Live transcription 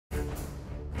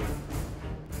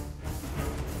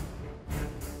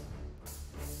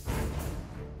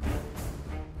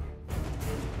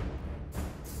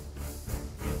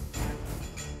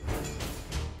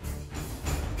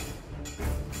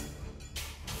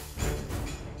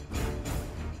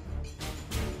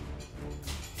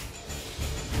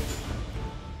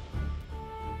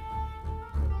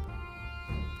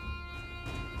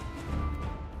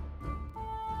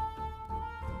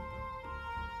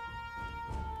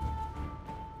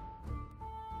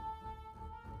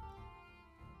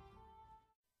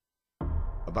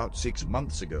About 6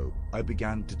 months ago, I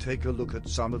began to take a look at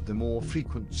some of the more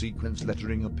frequent sequence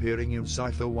lettering appearing in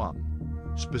Cipher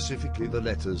 1. Specifically the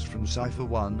letters from Cipher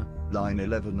 1, line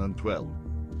 11 and 12.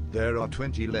 There are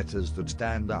 20 letters that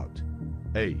stand out.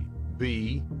 A,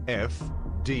 B, F,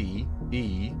 D,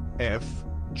 E, F,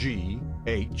 G,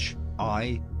 H,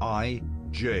 I,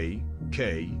 J,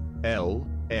 K, L,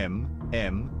 M,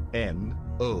 N,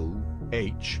 O,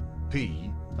 H,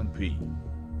 P, and P.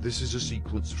 This is a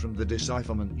sequence from the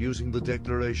decipherment using the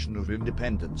Declaration of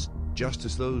Independence, just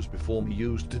as those before me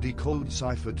used to decode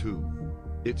Cipher 2.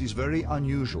 It is very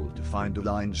unusual to find a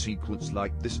line sequence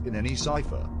like this in any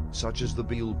cipher, such as the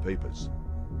Beale Papers.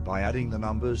 By adding the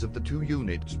numbers of the 2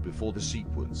 units before the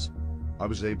sequence, I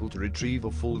was able to retrieve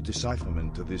a full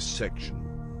decipherment of this section.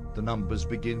 The numbers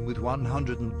begin with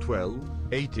 112,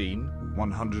 18,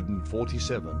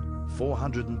 147,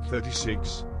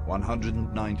 436,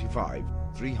 195,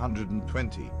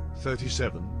 320,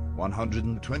 37,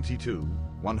 122,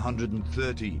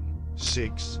 113,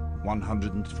 6,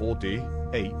 140,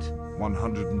 8,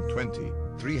 120,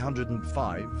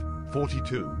 305,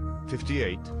 42,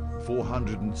 58,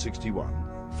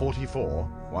 461, 44,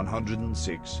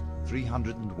 106,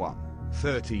 301,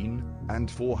 13,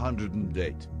 and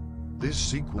 408. This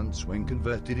sequence, when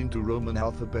converted into Roman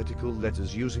alphabetical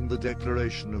letters using the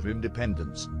Declaration of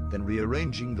Independence, then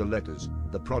rearranging the letters,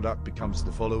 the product becomes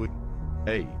the following: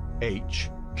 A,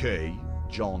 H, K,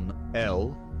 John,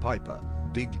 L, Piper,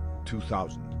 Dig,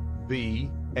 2000, B,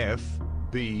 F,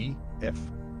 B, F.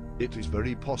 It is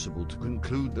very possible to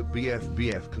conclude that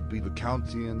BF could be the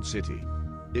county and city.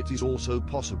 It is also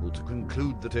possible to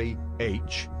conclude that A,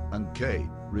 H, and K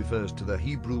refers to the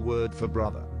Hebrew word for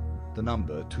brother. The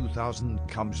number 2000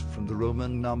 comes from the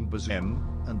Roman numbers M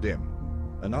and M.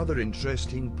 Another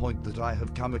interesting point that I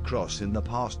have come across in the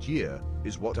past year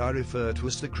is what I refer to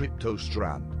as the crypto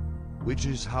strand, which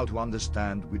is how to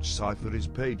understand which cipher is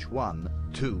page 1,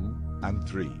 2, and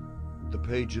 3. The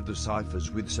page of the ciphers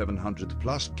with 700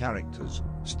 plus characters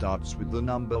starts with the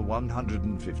number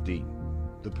 115.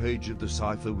 The page of the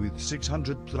cipher with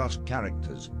 600 plus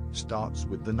characters starts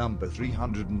with the number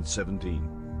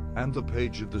 317. And the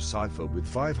page of the cipher with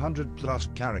 500 plus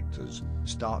characters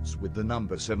starts with the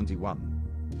number 71.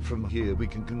 From here we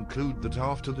can conclude that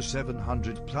after the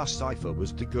 700 plus cipher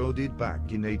was decoded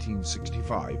back in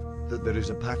 1865, that there is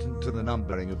a pattern to the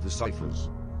numbering of the ciphers.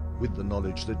 With the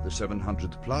knowledge that the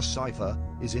 700 plus cipher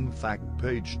is in fact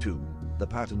page 2, the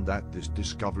pattern that this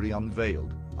discovery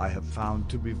unveiled, I have found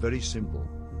to be very simple.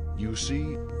 You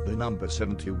see, the number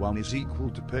 71 is equal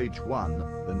to page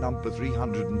 1, the number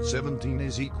 317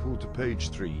 is equal to page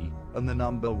 3, and the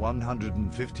number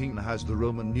 115 has the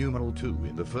Roman numeral 2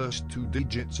 in the first 2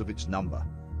 digits of its number.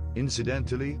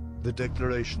 Incidentally, the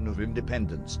Declaration of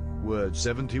Independence, word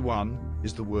 71,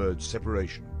 is the word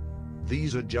separation.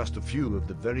 These are just a few of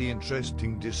the very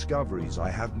interesting discoveries I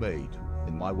have made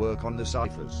in my work on the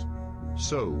ciphers.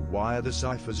 So why are the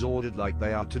ciphers ordered like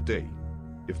they are today?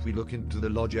 If we look into the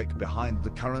logic behind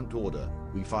the current order,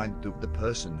 we find that the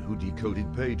person who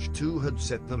decoded page 2 had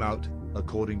set them out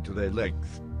according to their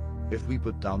length. If we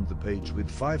put down the page with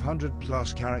 500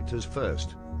 plus characters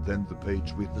first, then the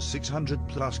page with the 600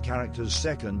 plus characters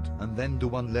second, and then the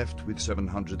one left with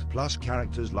 700 plus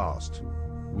characters last,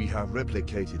 we have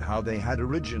replicated how they had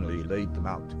originally laid them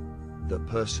out. The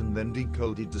person then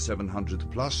decoded the 700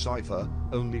 plus cipher,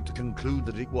 only to conclude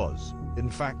that it was, in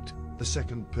fact, the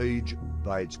second page,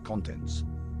 by its contents.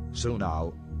 So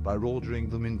now, by ordering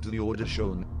them into the order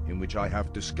shown, in which I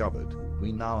have discovered,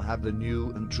 we now have the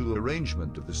new and true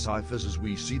arrangement of the ciphers as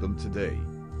we see them today.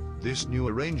 This new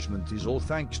arrangement is all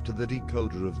thanks to the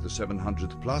decoder of the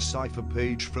 700 plus cipher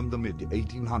page from the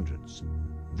mid-1800s.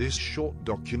 This short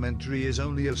documentary is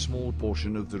only a small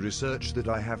portion of the research that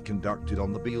I have conducted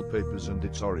on the Beale Papers and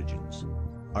its origins.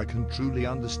 I can truly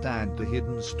understand the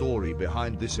hidden story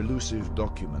behind this elusive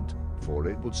document, for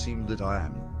it would seem that I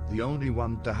am the only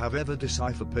one to have ever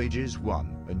deciphered pages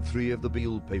 1 and 3 of the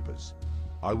Beale Papers.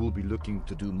 I will be looking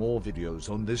to do more videos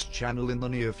on this channel in the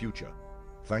near future.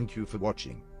 Thank you for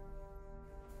watching.